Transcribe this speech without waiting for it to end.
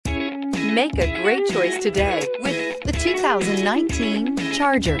Make a great choice today with the 2019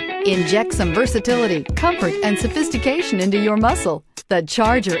 Charger. Inject some versatility, comfort, and sophistication into your muscle. The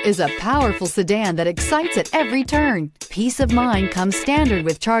Charger is a powerful sedan that excites at every turn. Peace of mind comes standard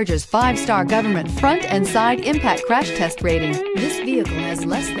with Charger's 5-star government front and side impact crash test rating. This vehicle has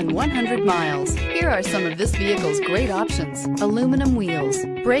less than 100 miles. Here are some of this vehicle's great options: aluminum wheels,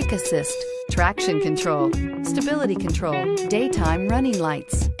 brake assist, traction control, stability control, daytime running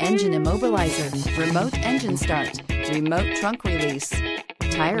lights, engine immobilizer, remote engine start, remote trunk release,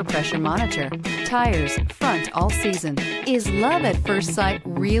 tire pressure monitor, tires front all season. Is love at first sight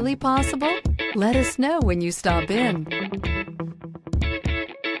really possible? Let us know when you stop in.